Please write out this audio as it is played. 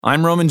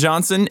I'm Roman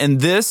Johnson,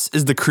 and this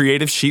is the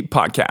Creative Sheep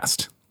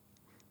Podcast.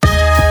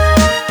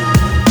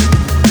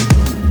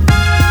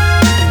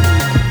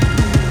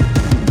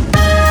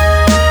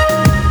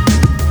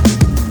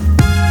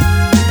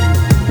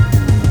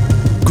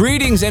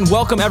 Greetings and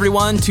welcome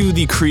everyone to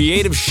the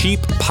Creative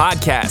Sheep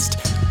Podcast.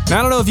 Now,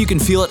 I don't know if you can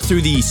feel it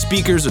through the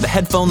speakers or the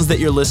headphones that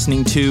you're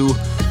listening to,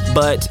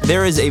 but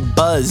there is a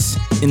buzz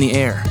in the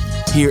air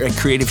here at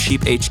Creative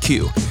Sheep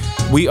HQ.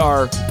 We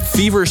are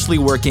feverishly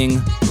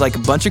working like a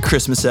bunch of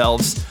Christmas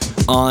elves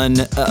on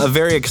a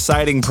very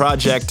exciting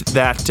project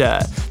that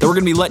we're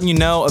going to be letting you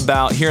know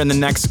about here in the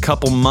next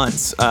couple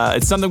months.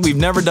 It's something we've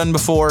never done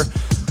before.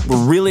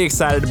 We're really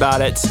excited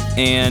about it,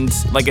 and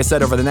like I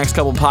said, over the next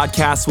couple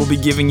podcasts, we'll be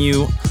giving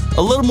you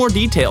a little more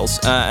details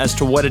as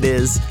to what it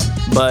is,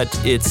 but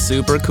it's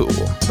super cool.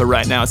 But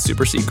right now, it's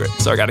super secret,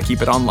 so I got to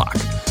keep it on lock.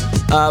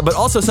 But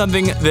also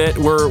something that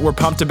we're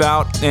pumped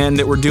about and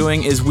that we're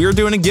doing is we're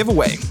doing a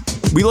giveaway.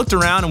 We looked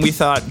around and we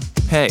thought,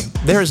 hey,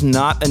 there's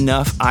not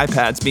enough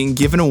iPads being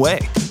given away.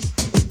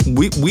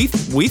 We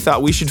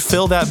thought we should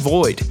fill that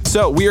void.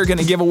 So we are going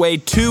to give away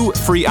 2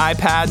 free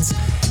iPads,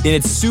 and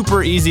it's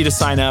super easy to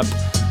sign up.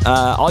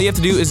 All you have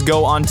to do is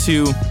go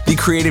onto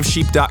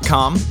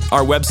thecreativesheep.com,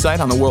 our website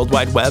on the World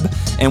Wide Web.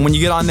 And when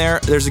you get on there,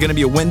 there's going to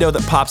be a window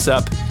that pops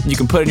up. You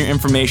can put in your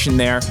information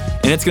there,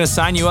 and it's going to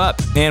sign you up.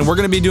 And we're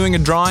going to be doing a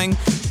drawing.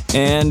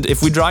 And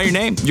if we draw your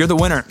name, you're the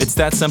winner. It's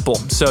that simple.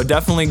 So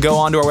definitely go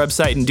onto our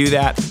website and do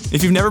that.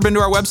 If you've never been to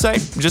our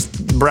website,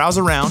 just browse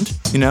around,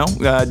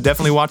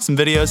 definitely watch some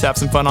videos, have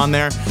some fun on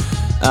there.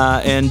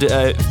 And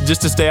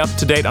just to stay up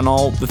to date on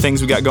all the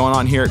things we got going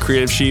on here at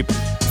Creative Sheep,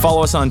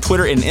 follow us on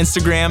Twitter and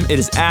Instagram. It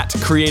is at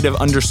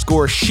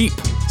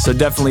creative_sheep. So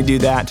definitely do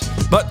that.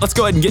 But let's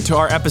go ahead and get to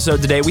our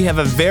episode today. We have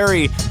a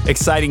very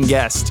exciting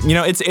guest.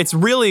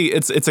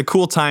 It's a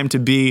cool time to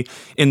be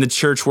in the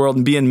church world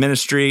and be in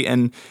ministry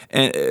and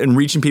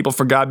reaching people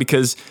for God,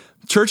 because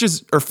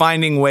churches are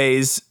finding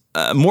ways,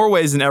 more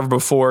ways than ever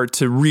before,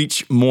 to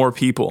reach more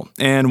people.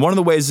 And one of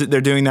the ways that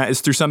they're doing that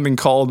is through something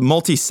called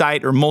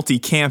multi-site or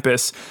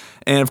multi-campus.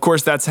 And of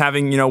course, that's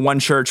having, one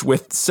church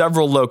with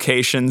several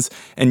locations,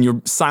 and you're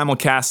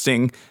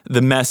simulcasting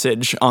the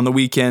message on the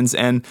weekends.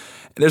 And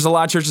there's a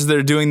lot of churches that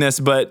are doing this,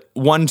 but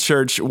one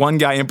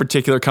guy in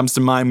particular comes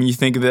to mind when you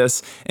think of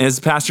this, and it's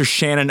Pastor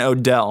Shannon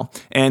Odell.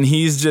 And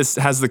he's just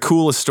has the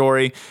coolest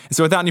story. And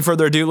so without any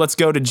further ado, let's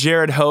go to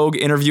Jared Hogue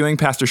interviewing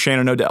Pastor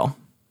Shannon Odell.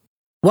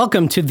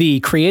 Welcome to the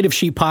Creative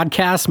Sheep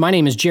Podcast. My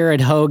name is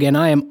Jared Hogue, and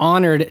I am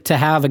honored to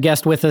have a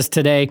guest with us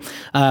today.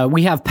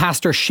 We have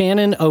Pastor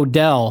Shannon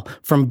Odell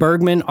from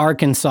Bergman,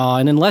 Arkansas.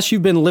 And unless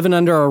you've been living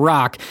under a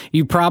rock,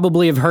 you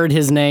probably have heard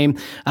his name.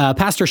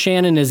 Pastor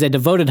Shannon is a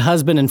devoted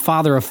husband and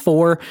father of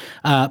 4.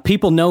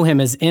 People know him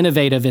as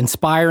innovative,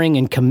 inspiring,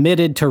 and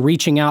committed to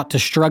reaching out to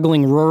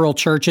struggling rural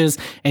churches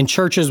and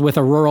churches with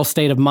a rural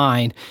state of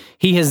mind.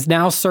 He has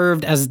now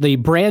served as the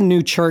brand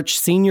new church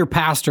senior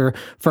pastor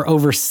for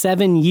over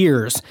 7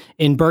 years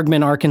in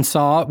Bergman,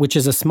 Arkansas, which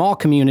is a small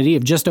community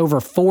of just over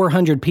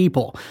 400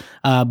 people.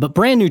 But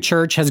Brand New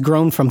Church has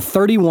grown from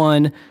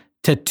 31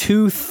 to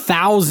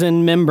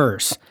 2,000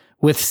 members,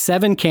 with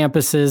 7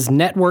 campuses,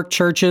 network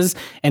churches,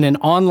 and an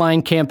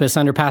online campus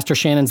under Pastor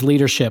Shannon's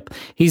leadership.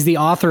 He's the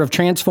author of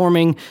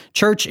Transforming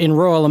Church in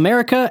Rural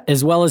America,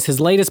 as well as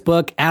his latest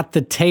book, At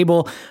the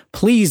Table.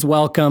 Please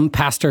welcome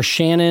Pastor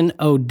Shannon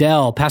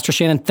Odell. Pastor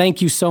Shannon,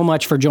 thank you so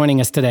much for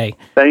joining us today.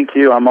 Thank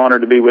you. I'm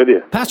honored to be with you.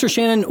 Pastor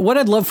Shannon, what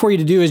I'd love for you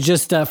to do is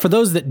just, for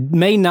those that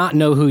may not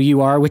know who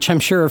you are, which I'm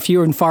sure are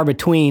few and far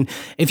between,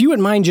 if you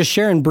wouldn't mind just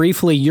sharing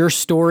briefly your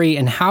story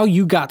and how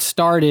you got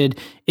started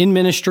in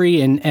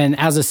ministry and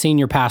as a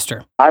senior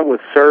pastor. I was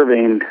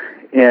serving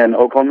in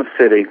Oklahoma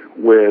City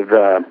with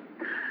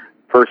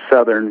First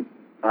Southern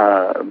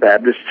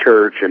Baptist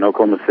Church in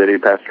Oklahoma City.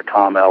 Pastor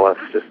Tom Ellis,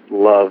 just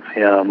love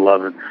him,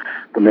 love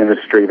the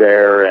ministry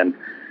there, and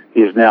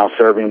he is now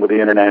serving with the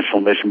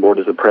International Mission Board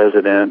as the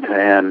president.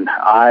 And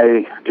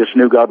I just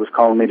knew God was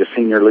calling me to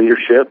senior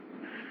leadership.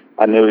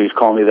 I knew he was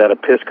calling me that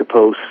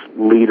Episcopos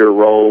leader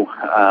role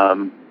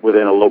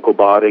within a local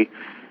body.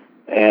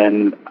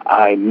 And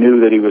I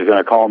knew that he was going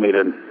to call me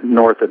to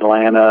North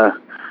Atlanta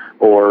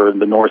or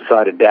the north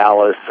side of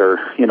Dallas, or,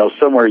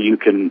 somewhere you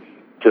can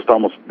just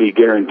almost be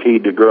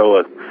guaranteed to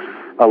grow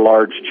a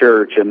large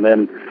church. And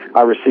then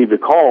I received a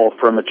call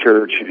from a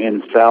church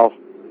in South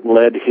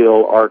Lead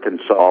Hill,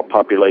 Arkansas,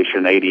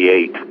 population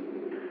 88.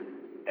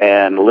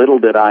 And little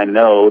did I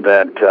know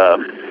that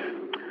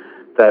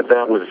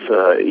that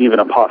was even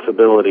a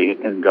possibility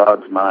in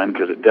God's mind,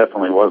 because it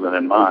definitely wasn't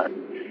in mine.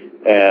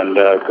 And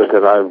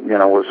because I,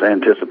 was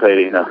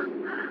anticipating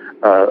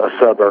a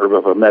suburb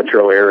of a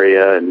metro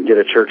area and get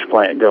a church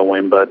plant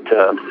going. But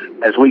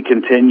as we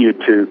continued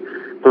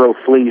to throw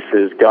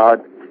fleeces,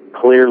 God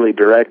clearly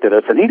directed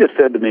us. And he just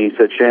said to me, he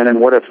said, Shannon,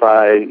 what if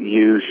I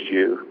used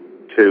you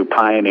to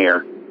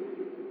pioneer,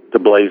 to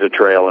blaze a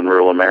trail in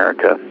rural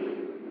America?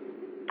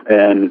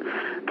 And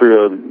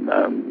through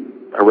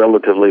a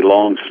relatively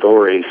long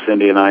story,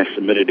 Cindy and I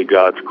submitted to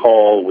God's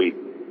call. We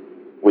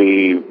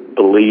We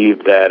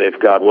believed that if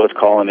God was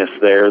calling us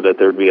there, that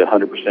there'd be a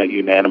 100%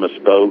 unanimous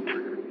vote,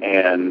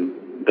 and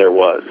there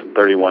was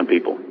 31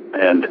 people.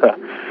 And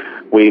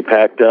we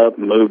packed up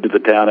and moved to the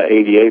town of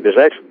 88. There's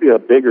actually a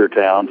bigger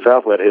town.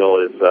 South Lead Hill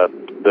is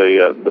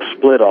the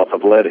split off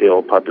of Lead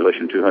Hill,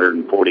 population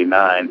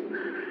 249.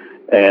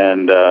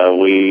 And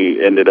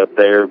we ended up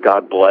there.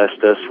 God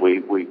blessed us.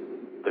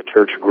 The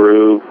church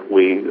grew.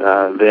 We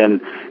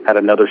then had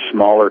another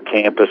smaller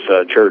campus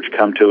church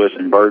come to us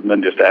in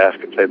Bergman, just to ask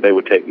if they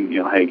would take,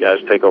 hey guys,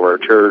 take over our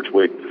church.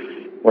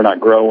 We're not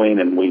growing,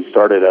 and we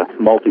started a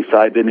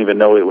multi-site. Didn't even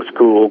know it was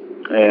cool,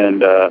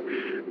 and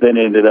then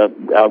ended up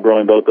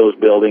outgrowing both those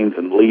buildings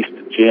and leased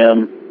a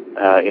gym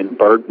in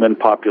Bergman,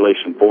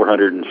 population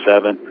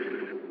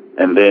 407,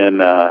 and then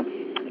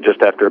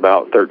just after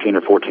about 13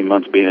 or 14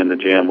 months being in the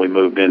gym, we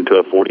moved into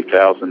a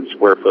 40,000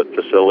 square foot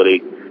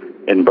facility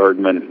in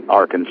Bergman,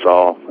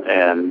 Arkansas,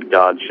 and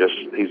God's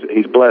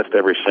he's blessed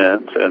ever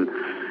since, and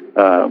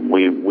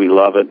we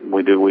love it.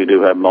 We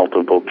do have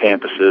multiple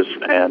campuses,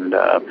 and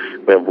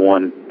we have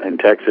one in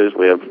Texas,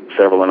 we have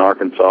several in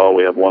Arkansas,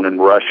 we have one in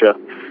Russia,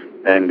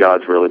 and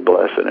God's really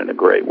blessed it in a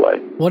great way.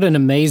 What an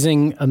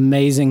amazing,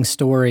 amazing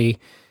story.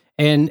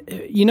 And,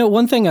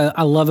 one thing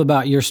I love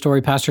about your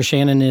story, Pastor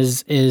Shannon,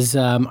 is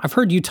I've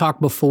heard you talk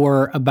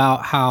before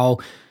about how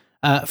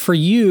for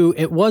you,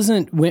 it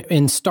wasn't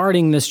in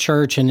starting this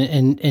church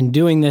and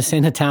doing this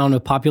in a town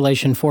of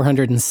population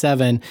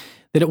 407,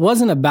 that it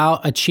wasn't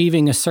about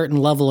achieving a certain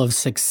level of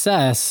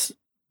success,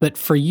 but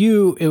for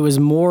you, it was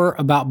more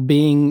about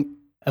being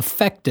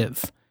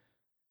effective.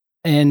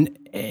 And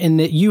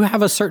that you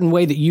have a certain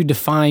way that you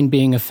define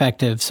being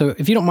effective. So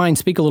if you don't mind,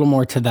 speak a little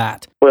more to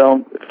that.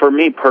 Well, for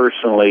me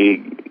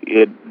personally,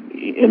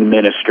 in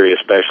ministry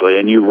especially,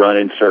 and you run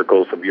in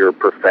circles of your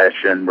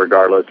profession,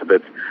 regardless if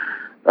it's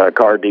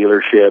car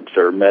dealerships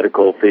or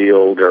medical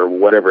field or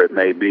whatever it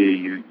may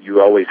be,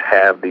 you always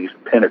have these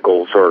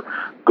pinnacles or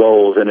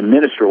goals. And in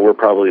ministry, we're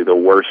probably the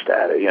worst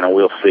at it.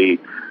 We'll see,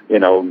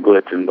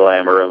 glitz and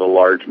glamour of a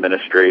large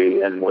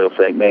ministry, and we'll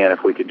say, man,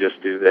 if we could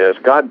just do this.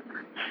 God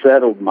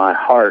settled my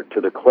heart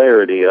to the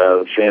clarity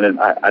of, Shannon,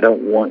 I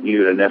don't want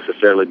you to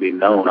necessarily be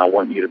known. I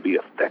want you to be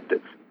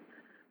effective.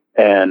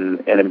 And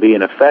in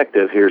being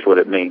effective, here's what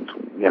it means.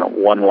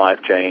 One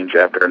life change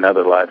after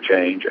another life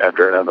change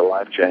after another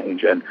life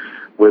change. And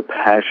we're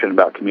passionate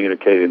about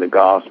communicating the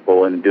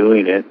gospel and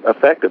doing it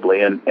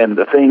effectively. And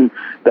the thing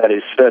that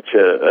is such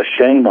a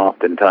shame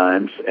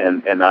oftentimes,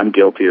 and I'm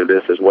guilty of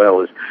this as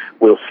well, is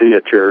we'll see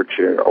a church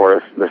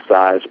or the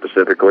size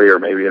specifically, or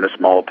maybe in a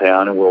small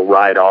town, and we'll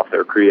write off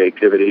their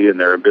creativity and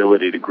their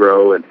ability to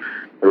grow. And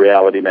the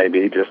reality may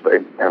be just they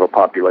have a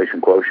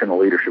population quotient, a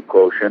leadership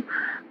quotient,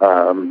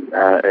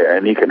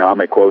 an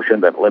economic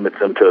quotient that limits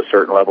them to a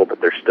certain level, but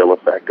they're still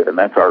effective, and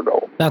that's our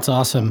goal. That's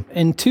awesome.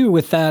 And two,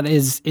 with that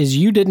is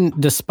you didn't,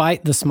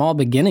 despite the small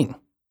beginning,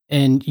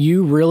 and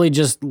you really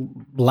just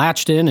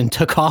latched in and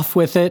took off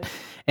with it.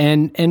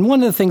 And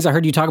one of the things I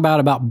heard you talk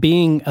about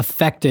being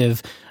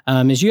effective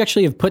is you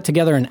actually have put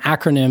together an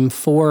acronym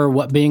for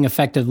what being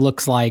effective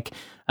looks like.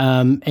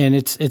 And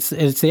it's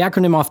the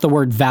acronym off the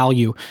word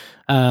value.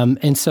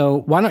 And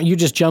so why don't you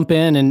just jump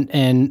in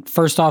and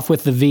first off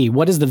with the V.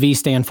 What does the V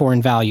stand for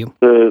in value?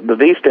 The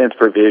V stands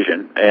for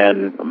vision.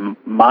 And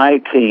my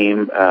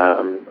team,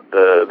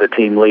 the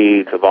team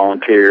leads, the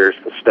volunteers,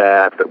 the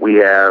staff that we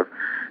have,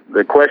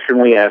 the question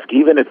we ask,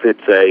 even if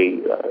it's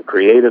a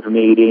creative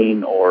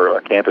meeting or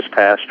a campus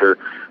pastor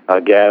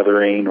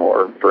gathering,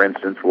 or, for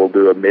instance, we'll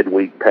do a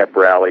midweek pep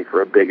rally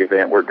for a big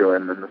event we're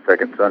doing on the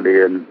second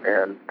Sunday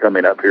and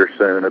coming up here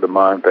soon of the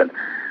month. And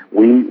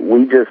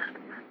we just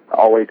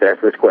always ask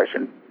this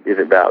question: is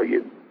it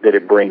value? Did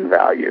it bring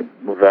value?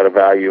 Was that a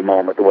value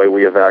moment? The way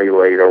we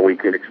evaluate our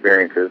weekend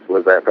experiences,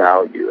 was that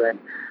value? And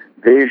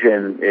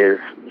vision is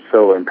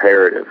so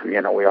imperative.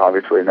 We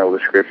obviously know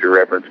the scripture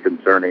reference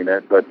concerning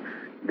it, but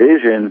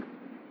vision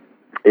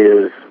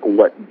is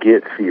what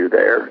gets you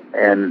there.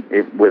 And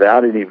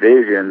without any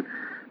vision,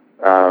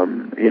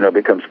 it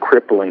becomes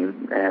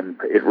crippling, and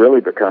it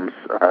really becomes,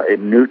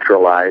 it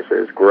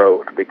neutralizes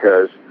growth,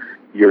 because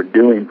you're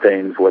doing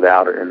things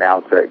without an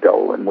outset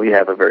goal. And we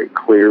have a very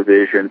clear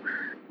vision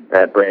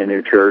at Brand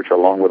New Church,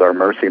 along with our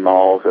Mercy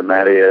Malls, and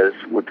that is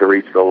to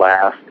reach the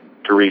last,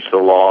 to reach the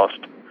lost,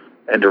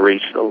 and to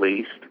reach the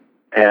least.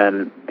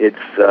 And it's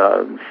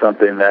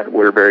something that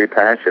we're very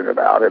passionate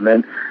about. And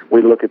then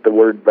we look at the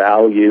word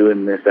value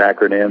in this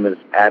acronym as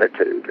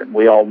attitude. And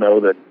we all know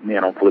that,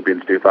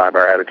 Philippians 2:5,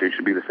 our attitude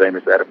should be the same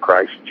as that of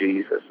Christ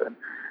Jesus.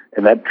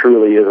 And that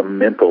truly is a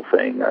mental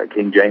thing.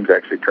 King James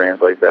actually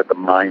translates that the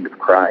mind of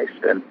Christ.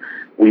 And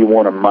we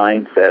want a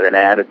mindset, an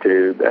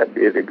attitude that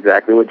is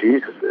exactly what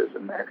Jesus is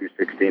in Matthew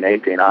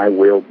 16:18. I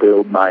will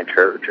build my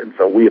church. And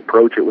so we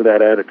approach it with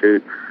that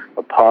attitude,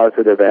 a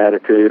positive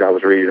attitude. I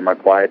was reading in my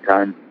quiet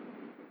time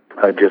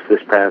just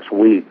this past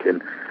week,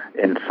 and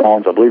in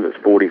Psalms, I believe it's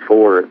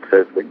 44, it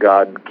says that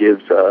God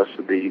gives us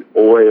the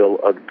oil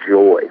of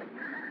joy.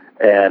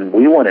 And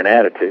we want an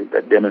attitude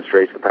that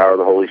demonstrates the power of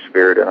the Holy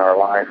Spirit in our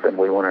life, and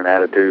we want an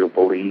attitude of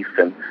belief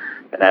and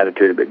an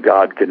attitude that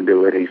God can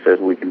do it. He says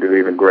we can do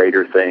even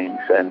greater things,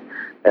 and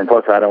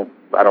plus I don't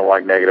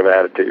like negative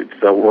attitudes.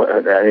 So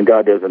and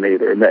God doesn't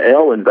either. And the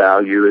L in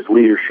value is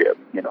leadership.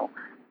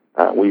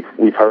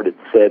 We've heard it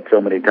said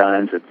so many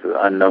times. It's an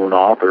unknown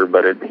author,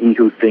 but he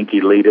who think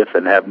he leadeth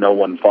and have no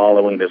one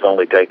following is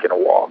only taking a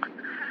walk.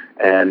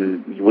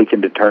 And we can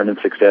determine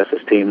success as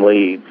team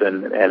leads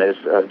and as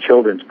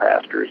children's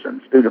pastors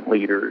and student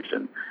leaders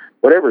and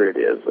whatever it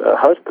is,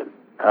 husband,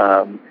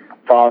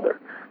 father.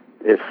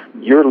 If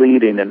you're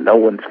leading and no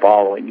one's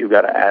following, you've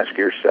got to ask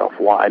yourself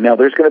why. Now,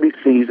 there's going to be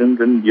seasons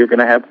and you're going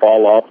to have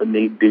fall off and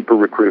need deeper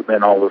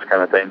recruitment, all those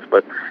kind of things,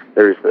 but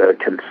there's a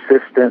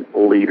consistent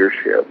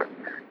leadership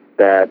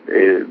that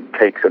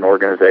takes an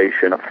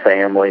organization, a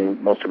family,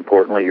 most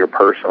importantly, your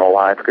personal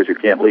life, because you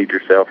can't lead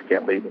yourself, you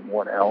can't lead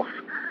anyone else.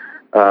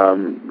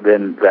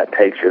 Then that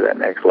takes you to that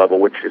next level,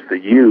 which is the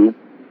U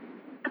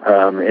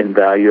in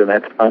value, and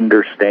that's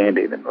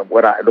understanding. And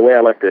the way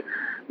I like to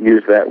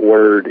use that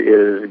word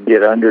is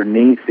get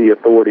underneath the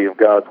authority of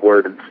God's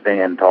word and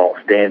stand tall.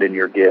 Stand in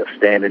your gift.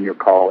 Stand in your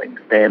calling.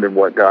 Stand in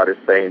what God is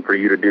saying for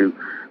you to do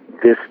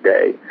this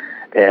day.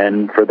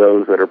 And for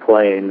those that are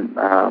playing,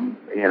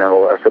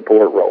 a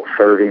support role,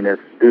 serving as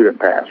student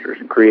pastors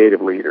and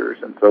creative leaders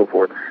and so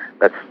forth,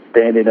 that's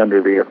standing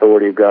under the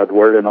authority of God's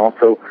word and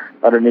also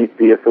underneath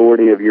the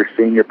authority of your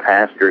senior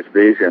pastor's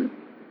vision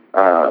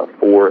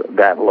for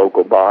that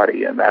local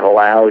body. And that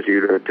allows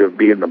you to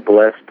be in the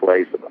blessed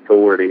place of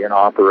authority and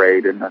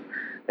operate in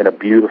a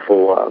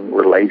beautiful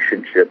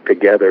relationship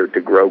together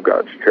to grow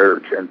God's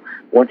church. And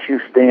once you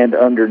stand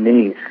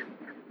underneath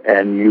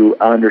and you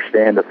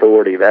understand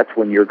authority, that's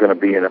when you're going to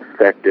be an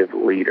effective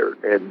leader.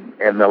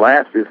 And the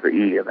last is the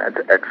E, and that's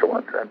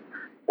excellence. And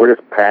we're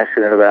just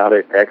passionate about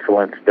it.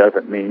 Excellence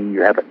doesn't mean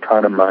you have a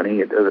ton of money.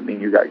 It doesn't mean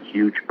you got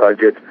huge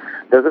budgets.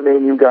 It doesn't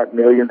mean you got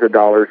millions of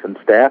dollars in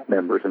staff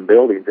members and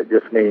buildings. It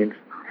just means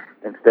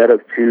instead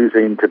of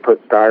choosing to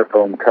put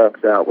styrofoam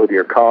cups out with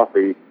your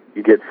coffee,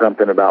 you get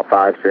something about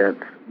 5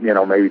 cents,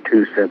 maybe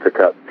 2 cents a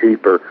cup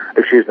cheaper.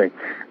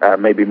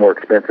 Maybe more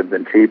expensive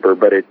than cheaper,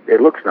 but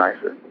it looks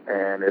nicer.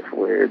 And it's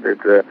weird.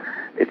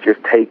 It's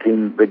just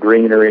taking the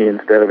greenery,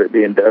 instead of it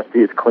being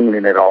dusty, it's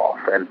cleaning it off.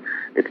 And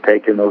it's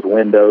taking those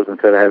windows,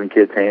 instead of having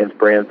kids'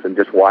 handprints, and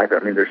just wipe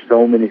it. I mean, there's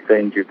so many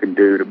things you can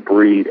do to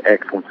breed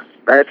excellence,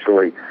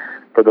 especially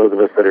for those of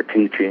us that are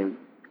teaching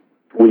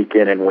week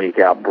in and week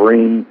out.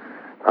 Bring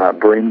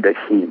the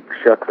heat.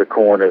 Shuck the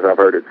corn, as I've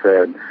heard it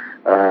said.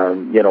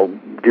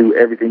 Do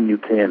everything you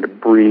can to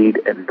breed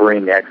and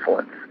bring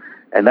excellence.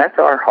 And that's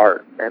our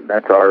heart, and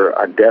that's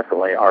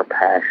definitely our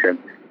passion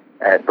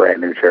at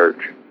Brand New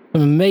Church.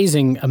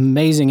 Amazing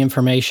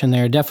information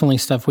there. Definitely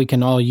stuff we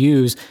can all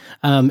use.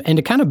 And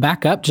to kind of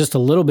back up just a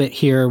little bit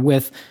here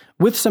with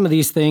some of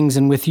these things,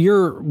 and with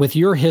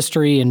your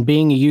history and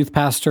being a youth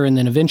pastor, and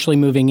then eventually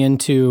moving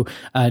into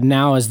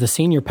now as the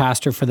senior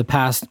pastor for the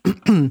past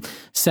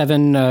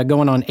 7,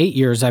 going on 8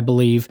 years, I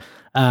believe.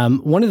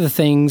 One of the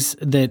things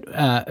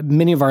that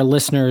many of our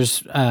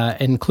listeners,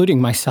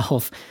 including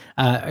myself,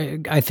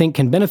 I think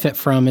can benefit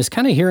from is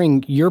kind of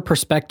hearing your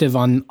perspective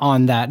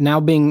on that, now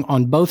being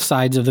on both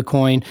sides of the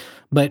coin,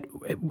 but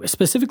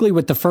specifically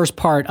with the first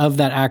part of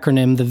that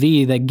acronym, the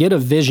V, that get a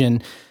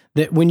vision,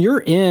 that when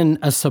you're in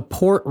a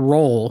support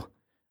role,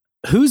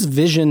 whose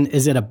vision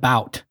is it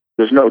about?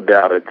 There's no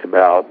doubt it's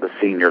about the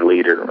senior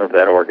leader of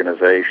that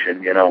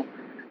organization.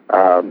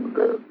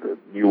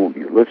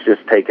 Let's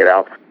just take it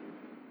out of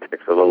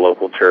the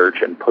local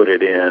church and put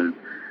it in,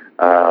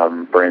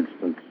 for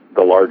instance,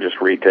 the largest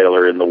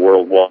retailer in the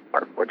world,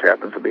 Walmart, which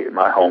happens to be in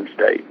my home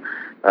state.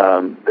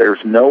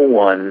 There's no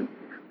one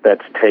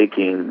that's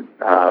taking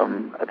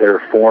their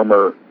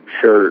former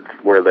shirts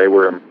where they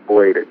were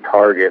employed at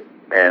Target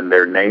and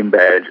their name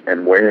badge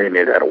and wearing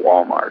it at a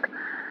Walmart.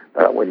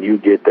 When you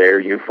get there,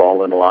 you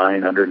fall in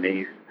line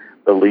underneath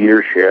the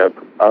leadership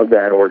of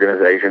that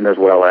organization as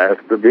well as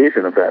the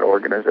vision of that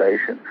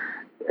organization.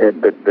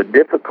 And the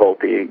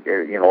difficulty,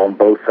 on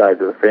both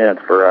sides of the fence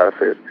for us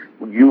is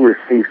you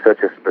receive such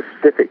a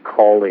specific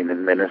calling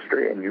in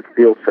ministry, and you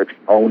feel such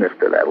onus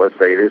to that. Let's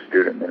say it is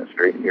student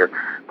ministry, and you're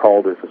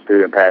called as a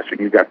student pastor,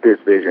 and you've got this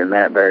vision,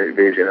 that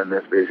vision, and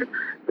this vision.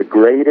 The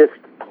greatest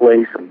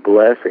place of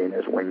blessing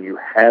is when you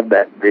have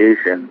that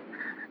vision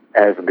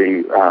as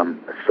the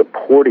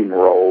supporting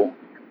role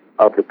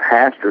of the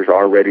pastor's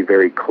already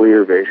very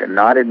clear vision,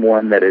 not in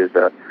one that is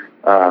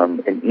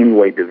in any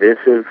way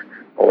divisive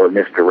or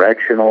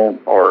misdirectional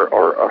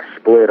or a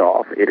split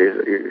off. It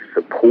is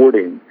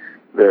supporting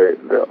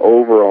the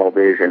overall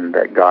vision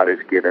that God has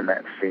given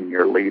that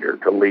senior leader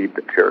to lead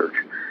the church.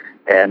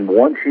 And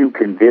once you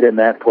can get in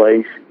that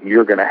place,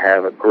 you're going to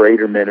have a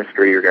greater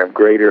ministry, you're going to have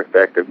greater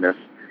effectiveness,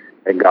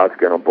 and God's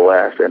going to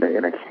bless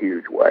in a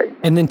huge way.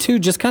 And then, too,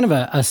 just kind of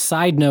a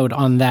side note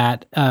on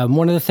that,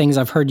 one of the things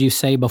I've heard you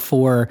say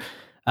before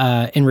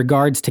in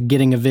regards to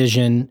getting a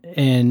vision,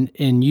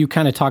 and you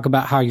kind of talk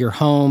about how your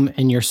home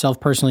and yourself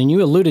personally, and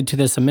you alluded to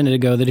this a minute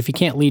ago, that if you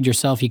can't lead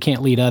yourself, you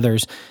can't lead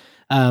others.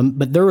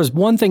 But there was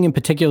one thing in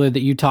particular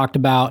that you talked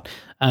about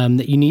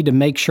that you need to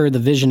make sure the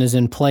vision is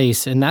in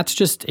place, and that's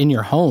just in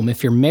your home.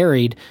 If you're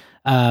married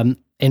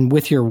and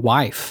with your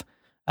wife,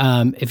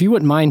 if you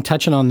wouldn't mind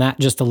touching on that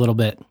just a little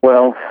bit.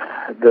 Well,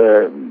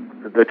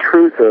 the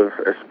truth of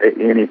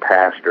any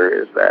pastor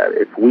is that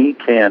if we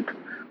can't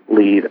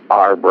lead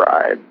our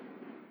bride,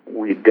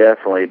 we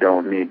definitely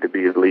don't need to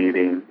be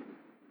leading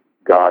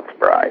God's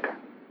bride.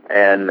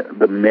 And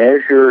the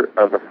measure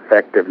of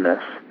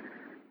effectiveness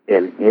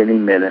in any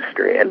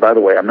ministry, and by the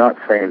way, I'm not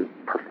saying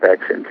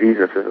perfection.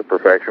 Jesus is a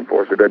perfection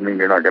for us. It doesn't mean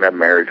you're not going to have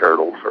marriage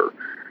hurdles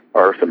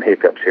or some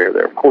hiccups here or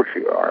there. Of course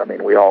you are. I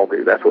mean, we all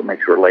do. That's what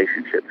makes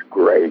relationships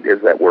great,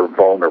 is that we're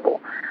vulnerable.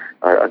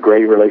 A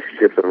great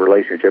relationship is a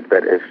relationship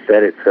that has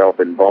set itself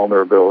in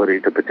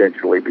vulnerability to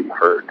potentially be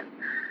hurt.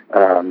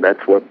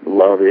 That's what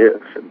love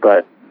is.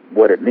 But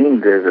what it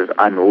means is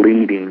I'm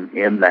leading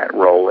in that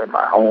role in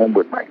my home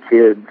with my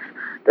kids.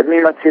 Doesn't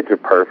mean my kids are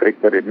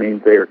perfect, but it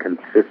means they are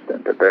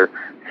consistent, that they're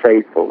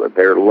faithful, that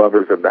they're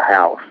lovers of the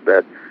house,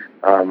 that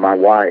my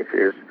wife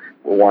is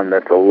one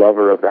that's a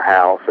lover of the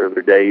house. There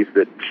are days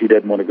that she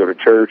doesn't want to go to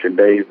church and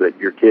days that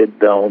your kids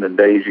don't and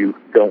days you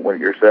don't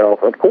want it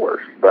yourself, of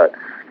course. But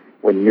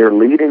when you're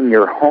leading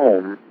your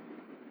home,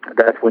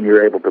 that's when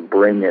you're able to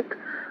bring it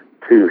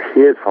to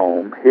his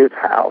home, his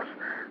house,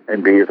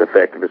 and be as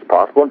effective as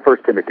possible. And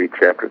 1 Timothy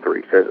chapter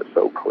 3 says it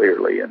so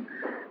clearly.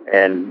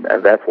 And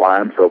that's why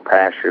I'm so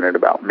passionate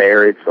about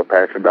marriage, so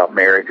passionate about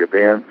marriage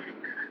events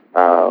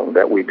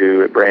that we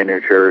do at Brand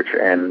New Church,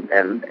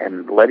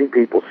 and letting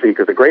people see,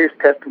 because the greatest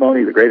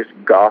testimony, the greatest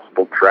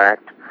gospel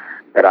tract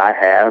that I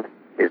have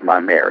is my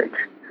marriage.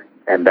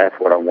 And that's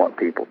what I want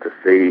people to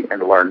see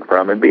and learn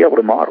from and be able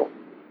to model.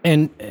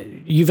 And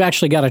you've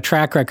actually got a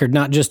track record,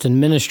 not just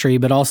in ministry,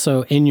 but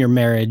also in your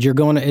marriage. You're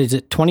going to, is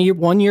it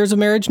 21 years of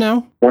marriage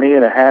now? 20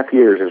 and a half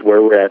years is where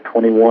we're at,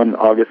 21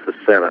 August the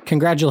 7th.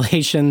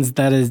 Congratulations.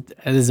 That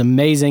is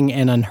amazing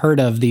and unheard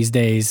of these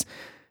days.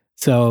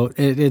 So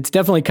it's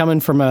definitely coming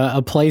from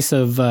a place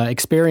of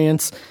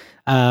experience.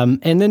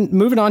 And then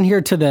moving on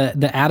here to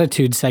the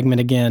attitude segment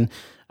again,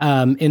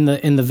 in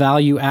the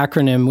value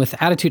acronym with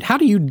attitude, how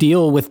do you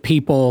deal with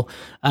people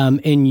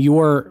in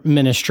your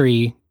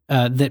ministry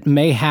that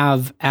may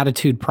have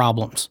attitude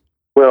problems?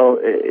 Well,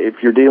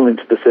 if you're dealing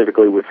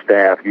specifically with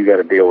staff, you got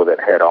to deal with it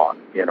head on.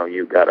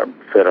 You've got to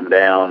sit them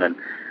down, and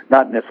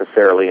not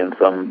necessarily in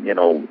some,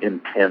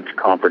 intense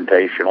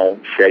confrontational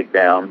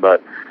shakedown,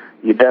 but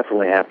you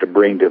definitely have to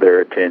bring to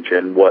their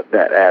attention what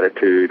that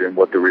attitude and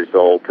what the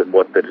result and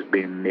what that is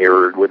being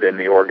mirrored within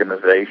the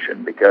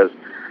organization, because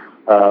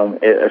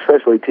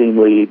especially team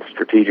leads,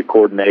 strategic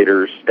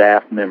coordinators,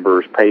 staff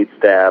members, paid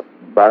staff,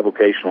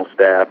 bivocational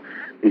staff,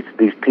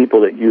 these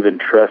people that you've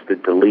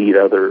entrusted to lead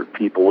other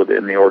people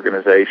within the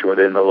organization,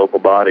 within the local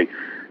body,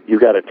 you've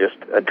got to just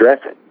address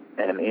it.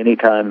 And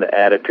anytime the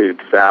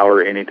attitude's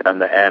sour, anytime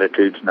the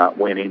attitude's not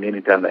winning,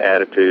 anytime the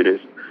attitude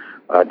is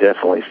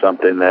definitely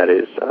something that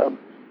is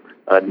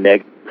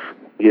negative,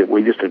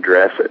 we just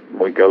address it.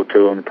 We go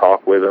to them,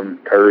 talk with them,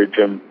 encourage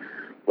them,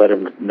 let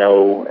them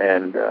know,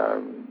 and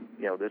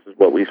this is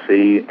what we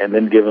see, and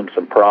then give them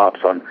some props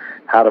on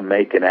how to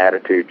make an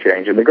attitude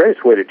change. And the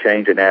greatest way to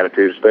change an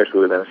attitude,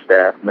 especially within a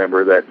staff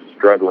member that's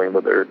struggling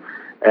with their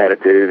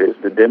attitude, is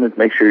to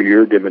make sure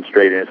you're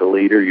demonstrating as a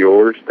leader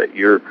yours, that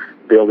you're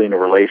building a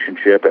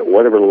relationship at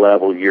whatever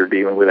level you're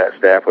dealing with that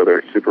staff, whether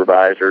it's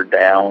supervisor,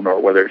 down,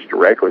 or whether it's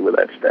directly with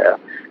that staff,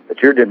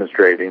 that you're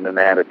demonstrating an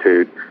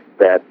attitude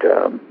that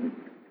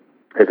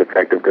is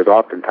effective, because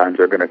oftentimes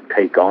they're going to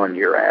take on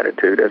your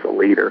attitude as a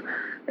leader.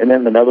 And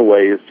then another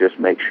way is just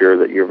make sure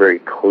that you're very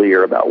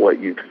clear about what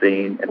you've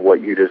seen and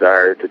what you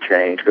desire to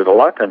change, because a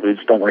lot of times we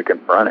just don't want to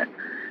confront it.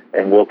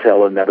 And we'll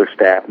tell another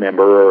staff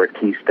member or a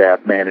key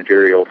staff,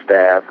 managerial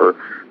staff, or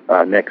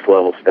next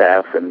level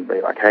staff, and be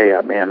like, hey,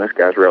 man, this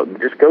guy's real. And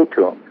just go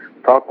to them,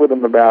 talk with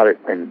them about it,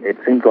 and it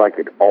seems like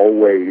it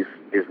always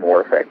is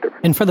more effective.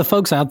 And for the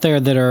folks out there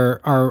that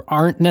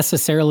aren't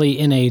necessarily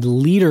in a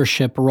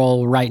leadership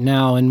role right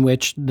now, in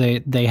which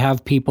they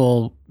have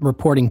people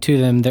reporting to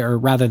them, or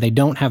rather they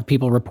don't have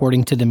people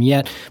reporting to them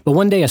yet, but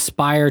one day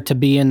aspire to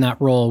be in that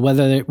role,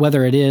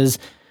 whether it is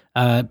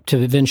to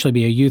eventually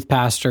be a youth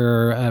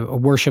pastor, a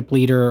worship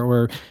leader,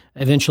 or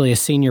eventually a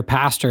senior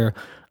pastor,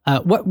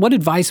 what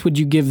advice would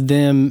you give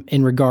them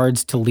in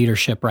regards to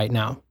leadership right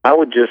now? I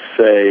would just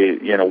say,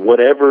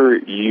 whatever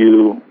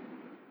you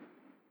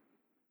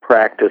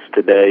practice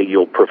today,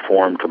 you'll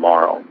perform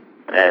tomorrow.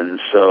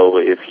 And so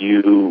if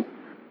you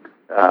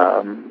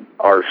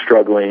are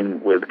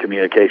struggling with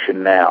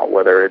communication now,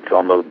 whether it's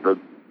on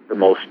the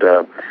most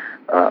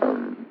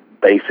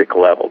basic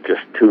level,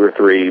 just 2 or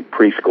 3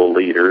 preschool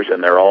leaders,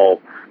 and they're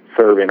all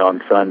serving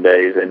on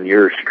Sundays, and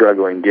you're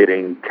struggling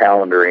getting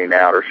calendaring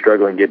out, or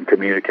struggling getting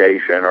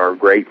communication or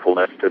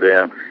gratefulness to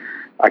them,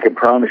 I can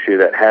promise you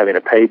that having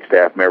a paid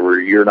staff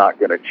member, you're not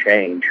going to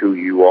change who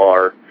you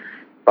are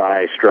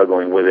by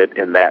struggling with it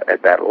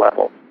at that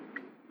level.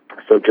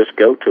 So just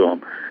go to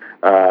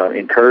them,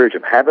 encourage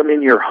them, have them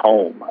in your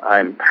home.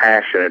 I'm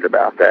passionate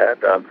about that.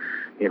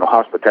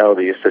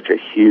 Hospitality is such a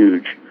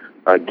huge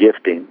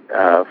gifting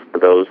for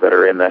those that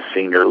are in that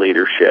senior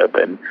leadership.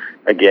 And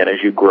again,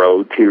 as you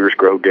grow, tiers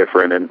grow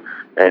different,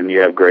 and you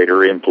have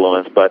greater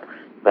influence. But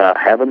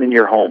have them in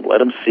your home. Let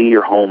them see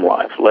your home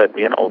life.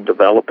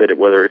 Develop it,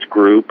 whether it's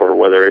group or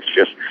whether it's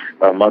just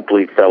a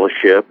monthly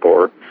fellowship,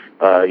 or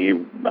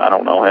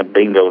have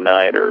bingo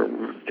night, or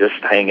just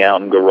hang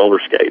out and go roller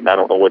skating. I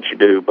don't know what you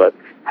do, but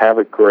have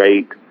a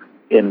great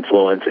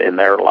influence in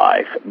their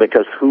life,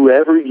 because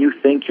whoever you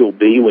think you'll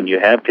be when you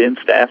have 10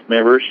 staff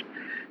members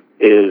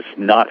is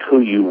not who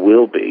you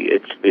will be.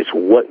 It's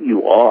what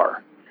you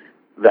are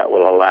that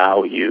will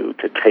allow you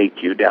to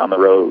take you down the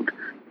road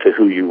to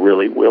who you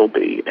really will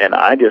be. And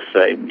I just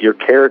say your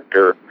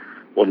character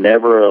will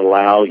never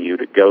allow you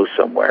to go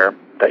somewhere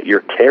that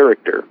your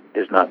character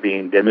is not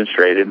being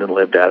demonstrated and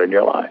lived out in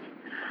your life.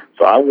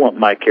 So I want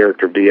my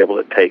character to be able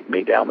to take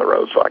me down the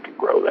road so I can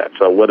grow that.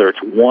 So whether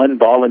it's one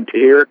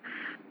volunteer,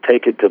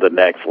 take it to the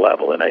next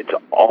level, and it's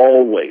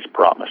always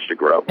promised to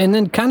grow. And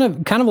then kind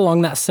of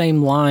along that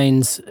same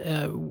lines,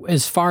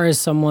 as far as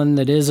someone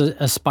that is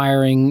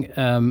aspiring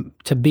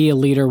to be a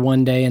leader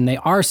one day, and they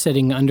are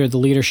sitting under the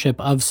leadership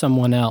of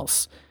someone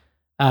else,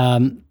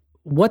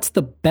 what's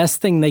the best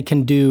thing they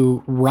can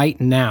do right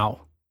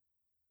now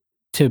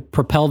to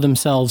propel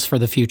themselves for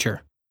the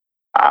future?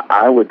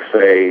 I would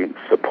say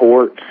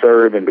support,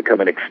 serve, and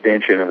become an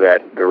extension of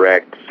that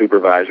direct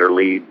supervisor,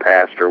 lead,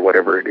 pastor,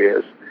 whatever it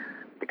is.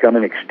 Become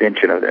an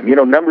extension of them.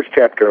 Numbers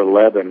chapter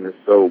 11 is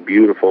so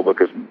beautiful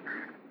because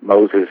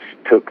Moses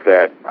took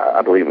that,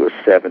 I believe it was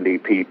 70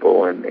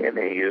 people, and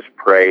he just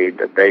prayed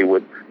that they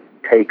would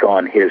take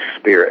on his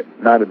spirit,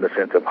 not in the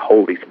sense of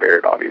Holy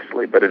Spirit,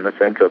 obviously, but in the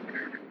sense of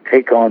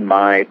take on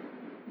my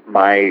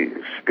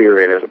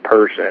spirit as a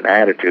person, and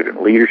attitude, and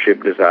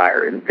leadership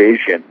desire, and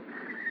vision.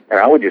 And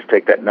I would just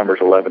take that Numbers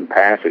 11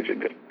 passage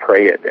and just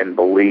pray it and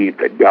believe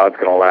that God's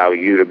going to allow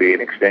you to be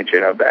an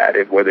extension of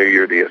that. Whether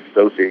you're the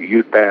associate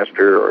youth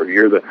pastor, or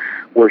you're the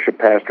worship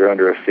pastor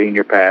under a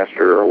senior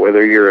pastor, or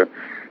whether you're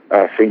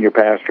a senior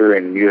pastor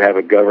and you have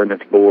a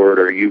governance board,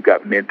 or you've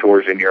got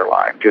mentors in your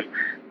life, just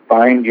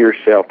find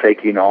yourself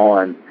taking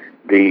on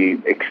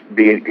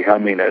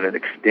becoming an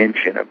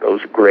extension of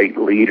those great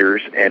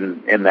leaders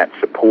and that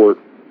support.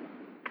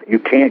 You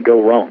can't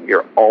go wrong.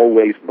 You're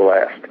always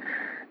blessed.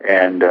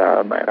 And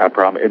I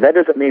promise. And that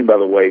doesn't mean, by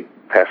the way,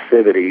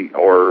 passivity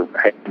or,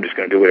 hey, I'm just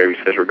going to do whatever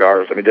he says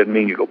regardless. I mean, it doesn't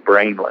mean you go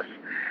brainless.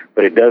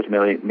 But it does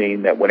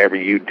mean that whenever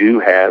you do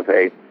have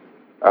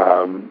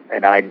an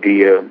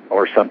idea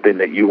or something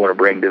that you want to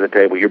bring to the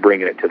table, you're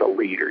bringing it to the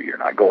leader. You're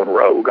not going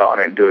rogue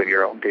on it and doing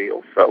your own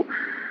deal. So,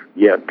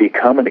 yeah,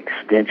 become an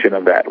extension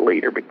of that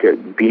leader. Because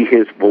be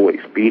his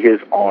voice, be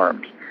his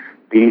arms,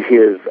 be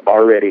his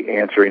already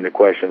answering the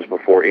questions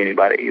before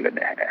anybody even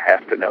has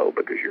to know,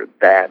 because you're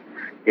that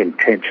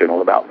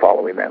intentional about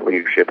following that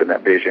leadership and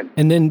that vision.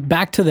 And then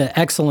back to the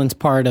excellence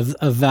part of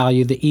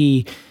value, the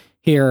E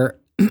here.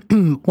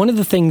 One of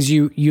the things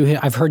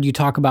I've heard you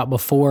talk about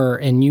before,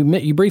 and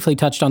you briefly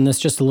touched on this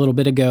just a little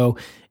bit ago,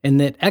 and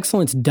that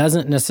excellence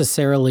doesn't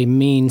necessarily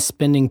mean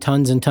spending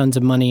tons and tons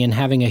of money and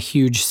having a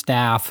huge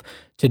staff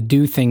to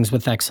do things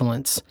with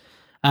excellence.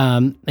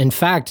 In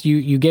fact,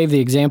 you gave the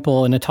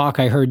example in a talk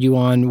I heard you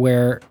on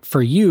where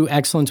for you,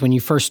 excellence when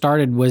you first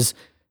started was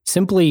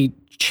simply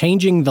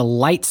changing the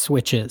light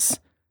switches.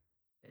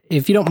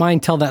 If you don't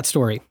mind, tell that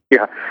story.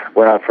 Yeah.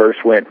 When I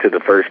first went to the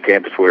first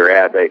campus we were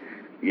at, the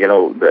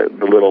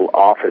little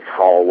office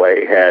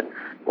hallway had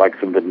like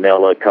some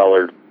vanilla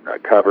colored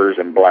covers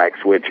and black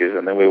switches.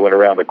 And then we went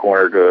around the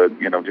corner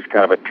to, just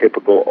kind of a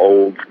typical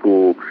old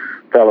school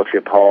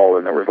fellowship hall.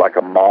 And there was like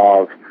a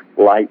mauve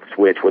light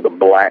switch with a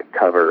black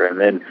cover. And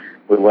then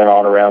we went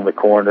on around the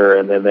corner,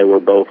 and then they were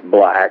both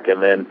black,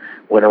 and then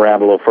went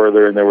around a little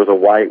further, and there was a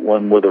white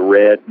one with a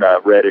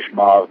reddish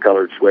mauve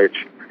colored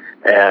switch.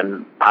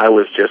 And I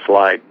was just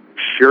like,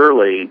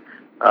 surely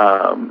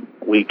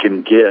we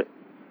can get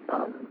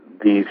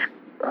these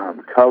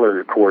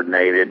colors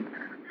coordinated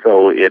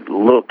so it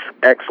looks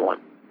excellent.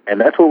 And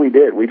that's what we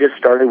did. We just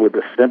started with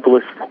the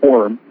simplest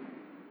form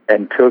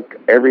and took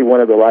every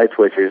one of the light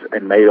switches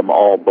and made them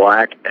all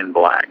black and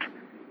black.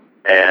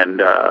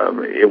 And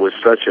it was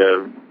such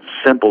a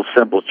simple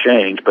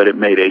change, but it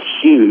made a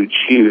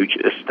huge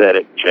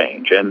aesthetic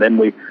change. And then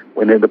we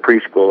went into the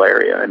preschool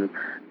area, and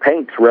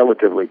paint's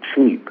relatively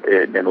cheap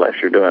unless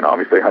you're doing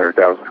obviously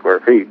 100,000 square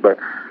feet, but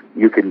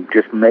you can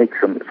just make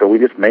some. So we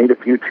just made a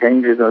few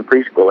changes in the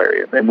preschool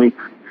area. Then we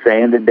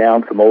sanded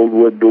down some old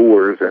wood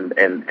doors and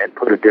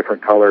put a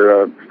different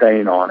color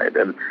stain on it,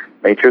 and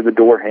made sure the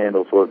door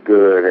handles looked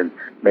good, and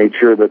made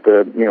sure that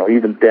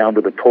even down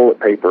to the toilet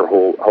paper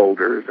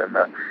holders, and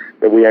that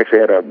we actually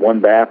had one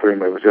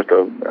bathroom. It was just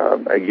a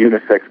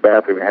unisex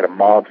bathroom. It had a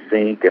mauve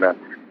sink and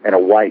a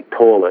white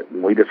toilet,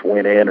 and we just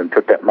went in and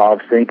took that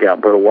mauve sink out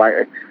and put a white.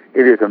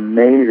 It is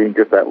amazing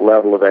just that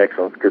level of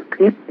excellence,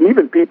 because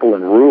even people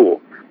in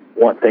rural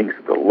want things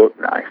to look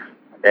nice,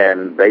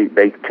 and they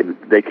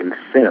can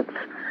sense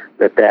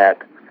that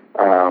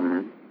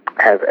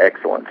has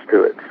excellence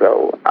to it.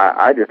 So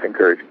I just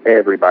encourage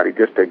everybody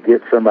just to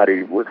get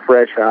somebody with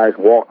fresh eyes,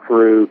 walk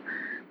through,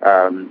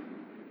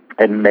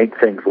 make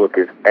things look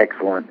as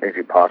excellent as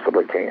you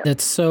possibly can.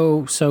 That's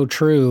so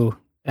true.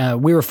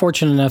 We were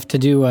fortunate enough to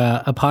do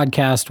a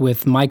podcast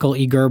with Michael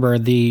E. Gerber,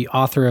 the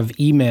author of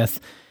E-Myth,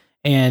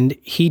 and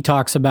he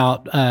talks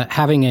about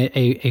having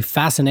a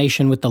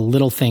fascination with the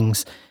little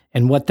things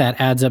and what that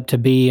adds up to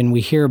be. And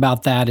we hear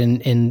about that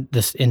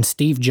in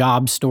Steve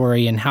Jobs'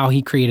 story and how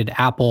he created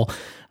Apple.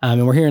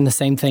 And we're hearing the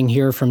same thing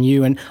here from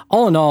you. And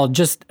all in all,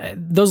 just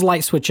those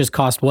light switches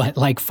cost what,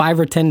 like $5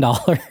 or $10?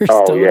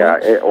 Oh, total?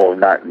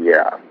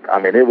 Yeah. I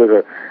mean, it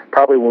was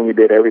probably when we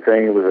did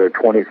everything, it was a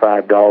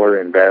 $25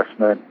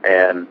 investment,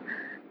 and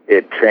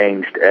it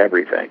changed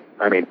everything.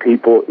 I mean,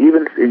 people,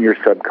 even in your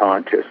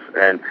subconscious,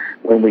 and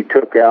when we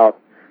took out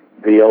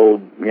the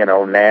old,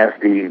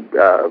 nasty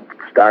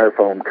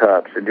styrofoam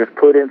cups and just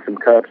put in some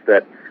cups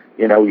that,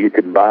 you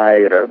could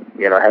buy at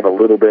have a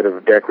little bit of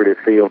a decorative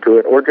feel to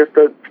it, or just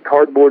a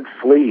cardboard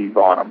sleeve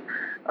on them,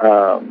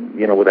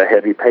 with a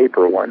heavy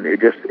paper one.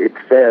 It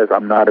says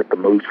I'm not at the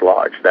Moose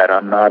Lodge, that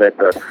I'm not at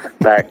the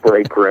back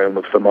break room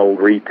of some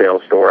old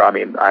retail store. I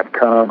mean, I've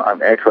come,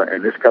 I'm excellent,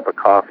 and this cup of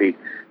coffee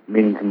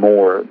means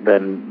more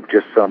than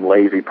just some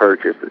lazy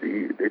purchase.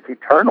 It's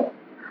eternal.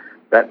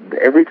 That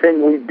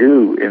everything we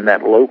do in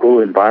that local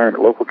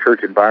environment, local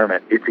church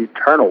environment, it's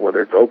eternal,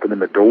 whether it's opening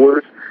the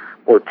doors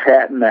or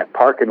chatting that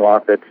parking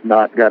lot that's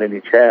not got any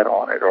chat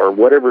on it, or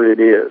whatever it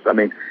is. I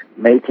mean,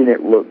 making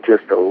it look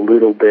just a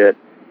little bit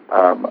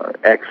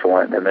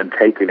excellent, and then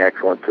taking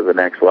excellence to the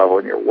next level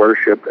in your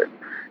worship. And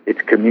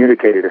it's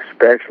communicated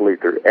especially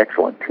through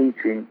excellent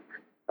teaching.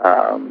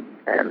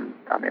 And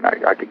I mean,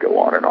 I could go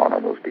on and on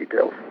those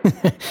details.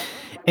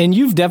 And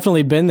you've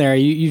definitely been there.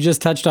 You just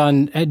touched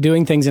on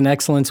doing things in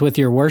excellence with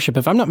your worship.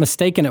 If I'm not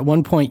mistaken, at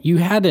one point you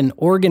had an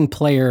organ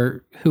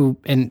player who,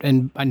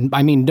 and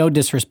I mean no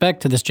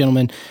disrespect to this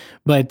gentleman,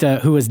 but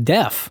who was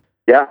deaf.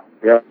 Yeah,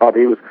 Bob.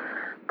 He was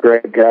a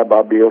great guy,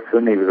 Bob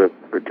Bielson. He was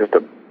just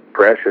a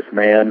precious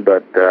man,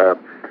 but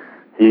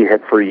he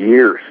had for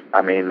years,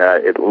 I mean,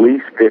 at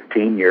least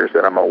 15 years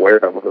that I'm aware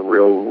of, with a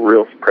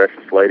real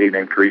precious lady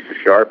named Teresa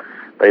Sharp.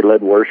 They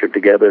led worship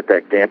together at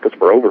that campus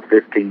for over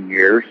 15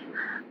 years.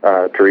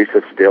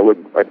 Teresa's still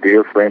a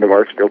dear friend of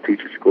ours, still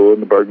teaches school in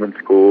the Bergman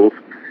schools.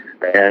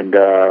 And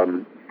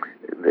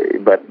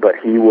but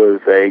he was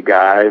a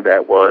guy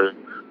that was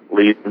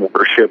leading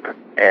worship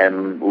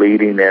and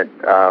leading it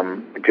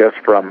just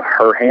from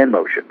her hand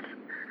motions.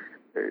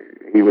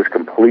 He was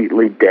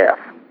completely deaf.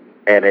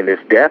 And in his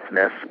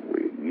deafness,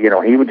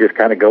 he would just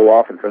kind of go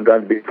off, and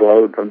sometimes be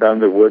slow, and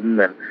sometimes it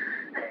wouldn't. And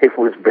it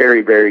was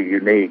very, very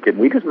unique. And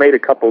we just made a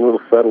couple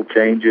little subtle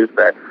changes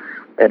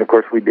and of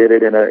course we did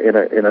it in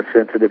a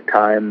sensitive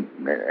time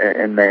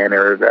and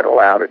manner that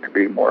allowed it to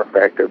be more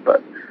effective.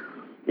 But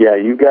yeah,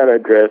 you've got to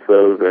address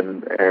those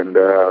and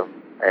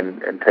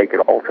take it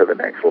all to the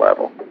next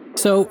level.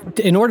 So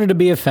in order to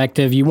be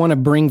effective, you want to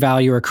bring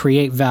value or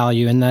create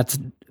value, and that's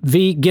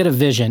get a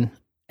vision.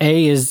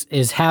 A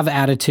is have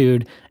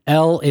attitude.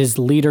 L is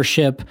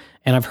leadership.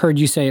 And I've heard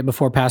you say it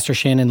before, Pastor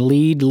Shannon,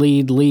 lead,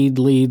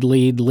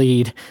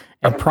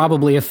 and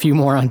probably a few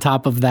more on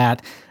top of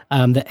that.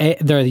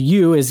 The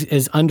U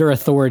is under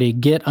authority.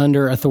 Get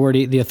under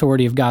authority, the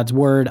authority of God's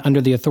word,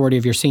 under the authority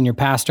of your senior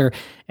pastor.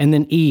 And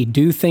then E,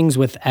 do things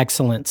with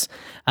excellence.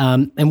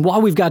 And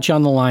while we've got you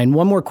on the line,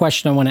 one more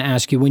question I want to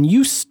ask you. When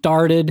you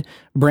started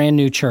Brand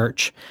New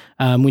Church,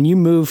 when you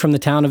moved from the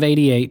town of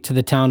 88 to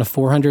the town of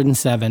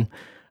 407,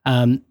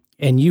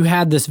 and you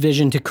had this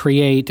vision to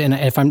create,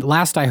 and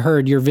last I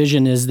heard, your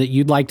vision is that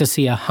you'd like to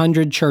see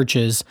 100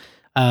 churches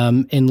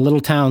in little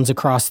towns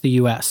across the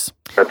U.S.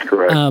 That's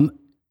correct.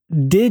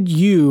 Did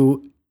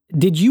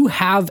you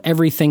have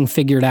everything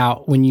figured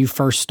out when you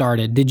first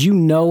started? Did you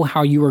know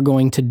how you were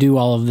going to do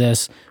all of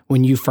this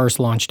when you first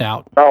launched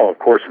out? No, of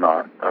course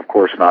not. Of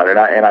course not. And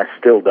I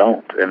still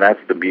don't. And that's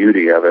the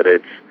beauty of it.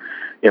 It's,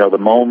 the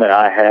moment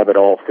I have it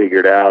all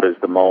figured out is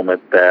the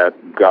moment that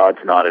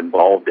God's not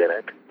involved in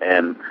it.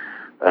 And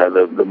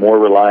the more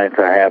reliance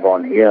I have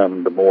on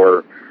Him, the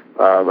more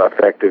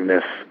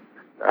effectiveness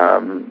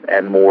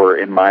and more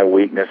in my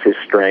weakness, His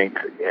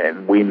strength.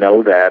 And we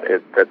know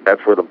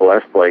that's where the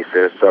blessed place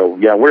is. So,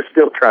 yeah, we're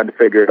still trying to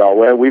figure it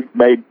all out. We've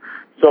made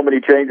so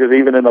many changes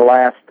even in the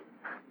last,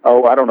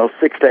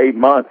 6 to 8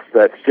 months.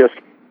 That's just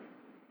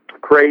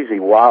crazy,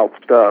 wild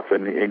stuff.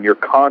 And you're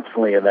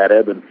constantly in that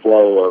ebb and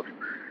flow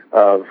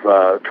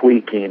of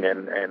tweaking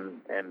and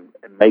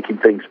making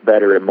things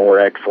better and more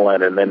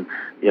excellent. And then,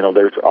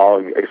 there's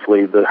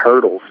obviously the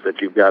hurdles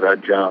that you've got to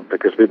jump,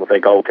 because people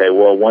think, okay,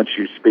 well, once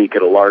you speak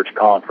at a large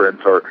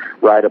conference or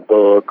write a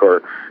book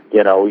or,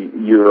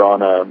 you're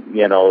on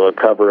a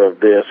cover of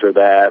this or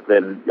that,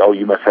 then,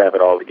 you must have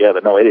it all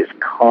together. No, it is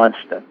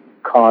constant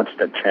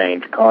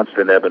change,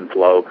 constant ebb and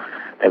flow,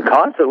 and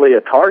constantly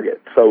a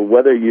target. So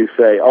whether you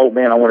say, oh,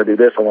 man, I want to do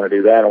this, I want to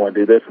do that, I want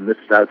to do this, and this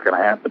is how it's going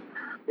to happen,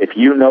 if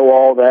you know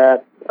all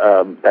that,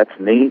 that's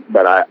neat,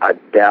 but I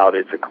doubt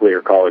it's a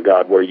clear call of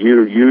God. Where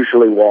you're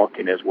usually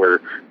walking is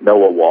where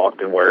Noah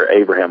walked and where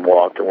Abraham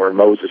walked and where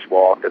Moses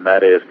walked, and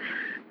that is,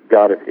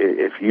 God,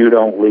 if you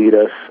don't lead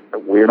us,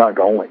 we're not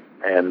going.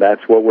 And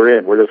that's what we're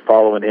in. We're just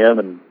following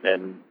Him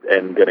and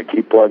and going to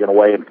keep plugging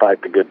away and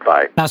fight the good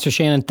fight. Pastor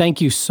Shannon,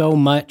 thank you so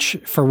much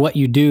for what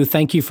you do.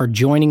 Thank you for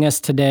joining us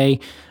today.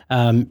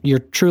 You're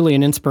truly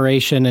an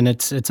inspiration, and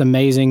it's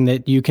amazing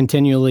that you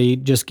continually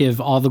just give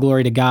all the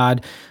glory to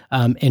God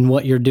in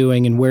what you're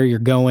doing and where you're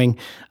going.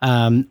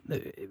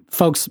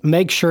 Folks,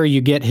 make sure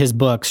you get his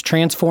books,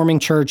 Transforming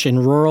Church in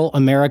Rural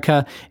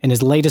America, and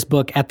his latest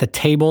book, At the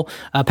Table.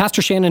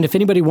 Pastor Shannon, if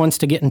anybody wants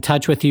to get in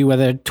touch with you,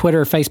 whether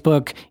Twitter,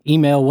 Facebook,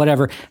 email,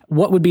 whatever,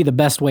 what would be the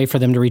best way for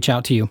them to reach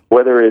out to you?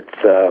 Whether it's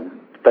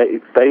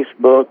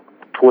Facebook,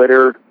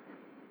 Twitter,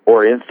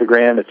 or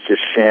Instagram, it's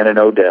just Shannon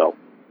Odell.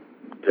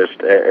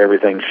 Just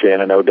everything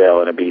Shannon Odell,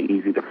 and it'd be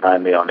easy to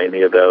find me on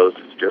any of those.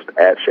 It's just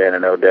at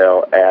Shannon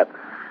Odell, at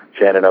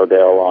Shannon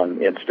Odell on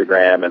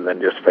Instagram, and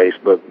then just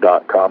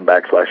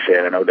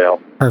Facebook.com/Shannon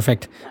Odell.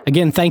 Perfect.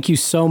 Again, thank you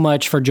so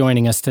much for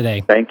joining us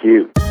today. Thank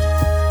you.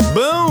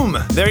 Boom!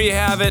 There you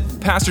have it.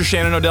 Pastor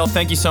Shannon Odell,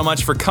 thank you so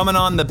much for coming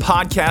on the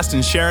podcast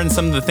and sharing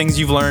some of the things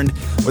you've learned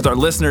with our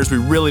listeners. We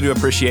really do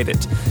appreciate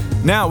it.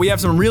 Now, we have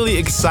some really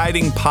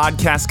exciting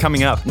podcasts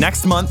coming up.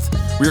 Next month,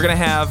 we're going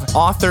to have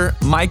author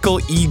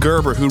Michael E.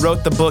 Gerber, who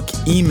wrote the book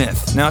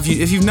E-Myth. Now, if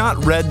you've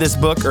not read this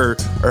book or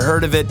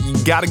heard of it, you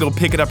got to go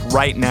pick it up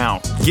right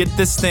now. Get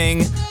this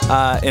thing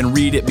and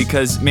read it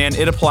because, man,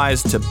 it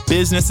applies to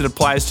business. It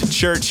applies to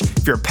church.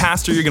 If you're a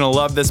pastor, you're going to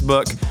love this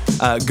book.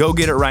 Go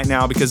get it right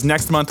now because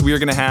next month we are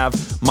going to have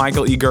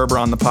Michael E. Gerber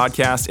on the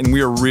podcast, and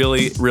we are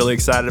really, really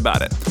excited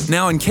about it.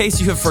 Now, in case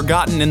you have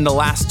forgotten in the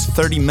last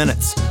 30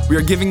 minutes, we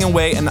are giving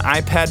away an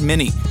iPad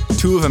mini,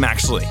 2 of them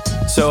actually.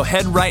 So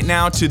head right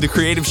now to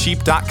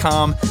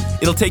thecreativesheep.com.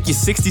 It'll take you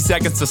 60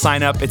 seconds to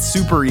sign up. It's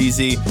super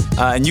easy,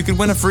 and you can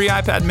win a free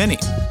iPad mini.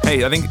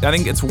 Hey, I think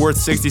it's worth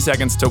 60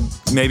 seconds to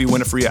maybe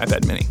win a free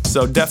iPad mini.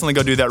 So definitely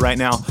go do that right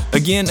now.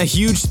 Again, a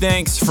huge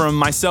thanks from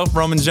myself,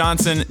 Roman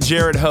Johnson,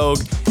 Jared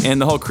Hogue,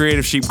 and the whole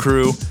Creative Sheep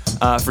crew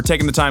for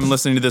taking the time and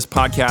listening to this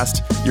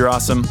podcast. You're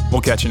awesome.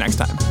 We'll catch you next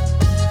time.